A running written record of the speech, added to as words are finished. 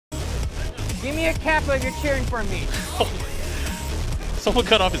Give me a Kappa if you're cheering for me. Someone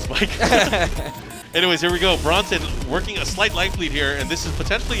cut off his mic. Anyways, here we go. Bronson working a slight life lead here, and this is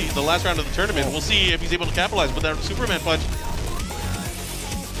potentially the last round of the tournament. We'll see if he's able to capitalize with that Superman punch.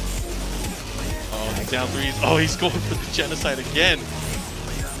 Oh, the down threes. Oh, he's going for the genocide again.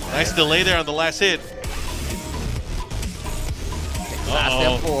 Nice delay there on the last hit.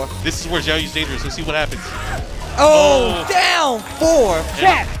 Uh-oh. This is where Xiaoyu's dangerous. Let's see what happens. Oh, down 4.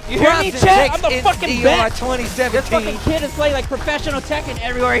 Chat, you hear me, chat? I'm the fucking best. 2017. This fucking kid is playing like professional Tekken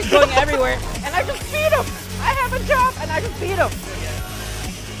everywhere. He's going everywhere, and I just beat him. I have a job, and I just beat him.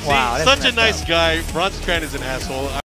 Wow, such a nice guy. Bronson is an asshole.